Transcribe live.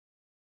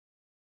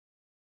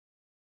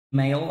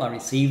Mail I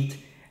received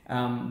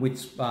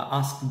which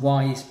asked,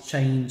 why is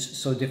change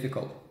so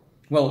difficult?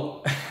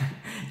 Well,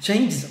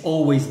 change is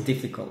always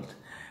difficult.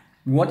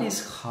 What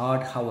is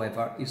hard,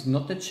 however, is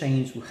not the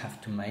change we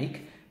have to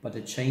make, but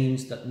the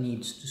change that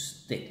needs to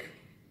stick.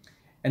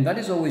 And that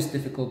is always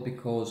difficult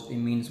because it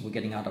means we're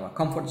getting out of our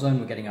comfort zone,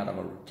 we're getting out of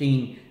our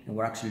routine, and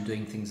we're actually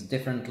doing things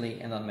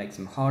differently, and that makes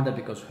them harder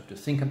because we have to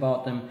think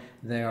about them.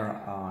 There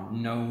are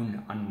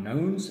known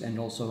unknowns and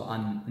also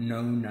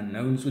unknown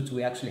unknowns which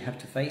we actually have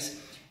to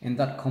face, and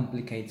that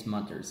complicates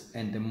matters.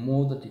 And the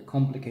more that it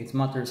complicates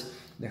matters,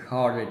 the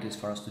harder it is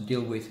for us to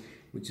deal with,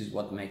 which is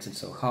what makes it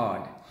so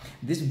hard.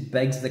 This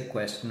begs the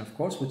question, of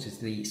course, which is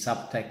the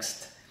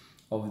subtext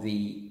of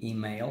the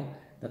email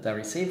that I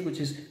received, which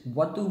is,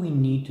 what do we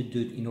need to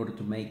do in order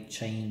to make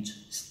change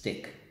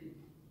stick?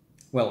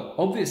 Well,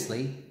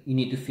 obviously, you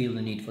need to feel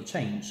the need for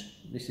change.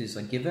 This is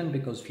a given,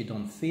 because if you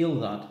don't feel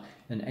that,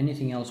 then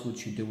anything else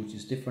which you do which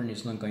is different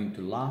is not going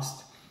to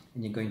last,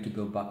 and you're going to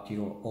go back to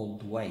your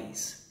old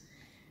ways.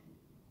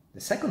 The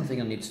second thing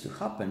that needs to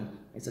happen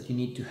is that you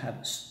need to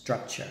have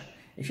structure.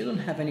 If you don't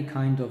have any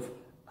kind of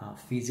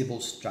feasible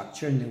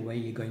structure in the way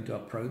you're going to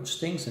approach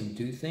things and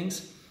do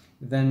things,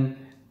 then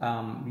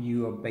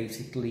you are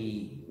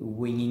basically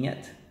winging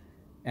it.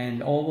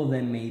 And although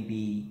there may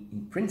be,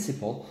 in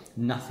principle,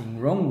 nothing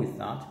wrong with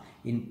that,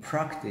 in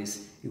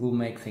practice it will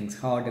make things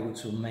harder,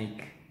 which will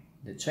make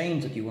the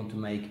change that you want to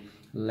make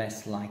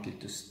less likely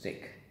to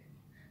stick.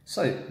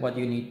 So what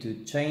do you need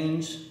to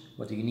change?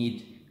 What do you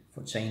need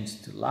for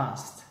change to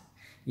last?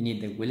 You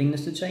need the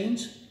willingness to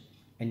change,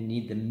 and you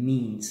need the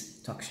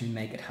means to actually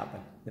make it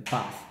happen. The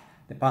path,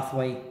 the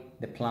pathway,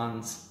 the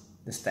plans,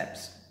 the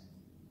steps.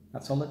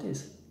 That's all it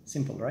is.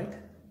 Simple, right?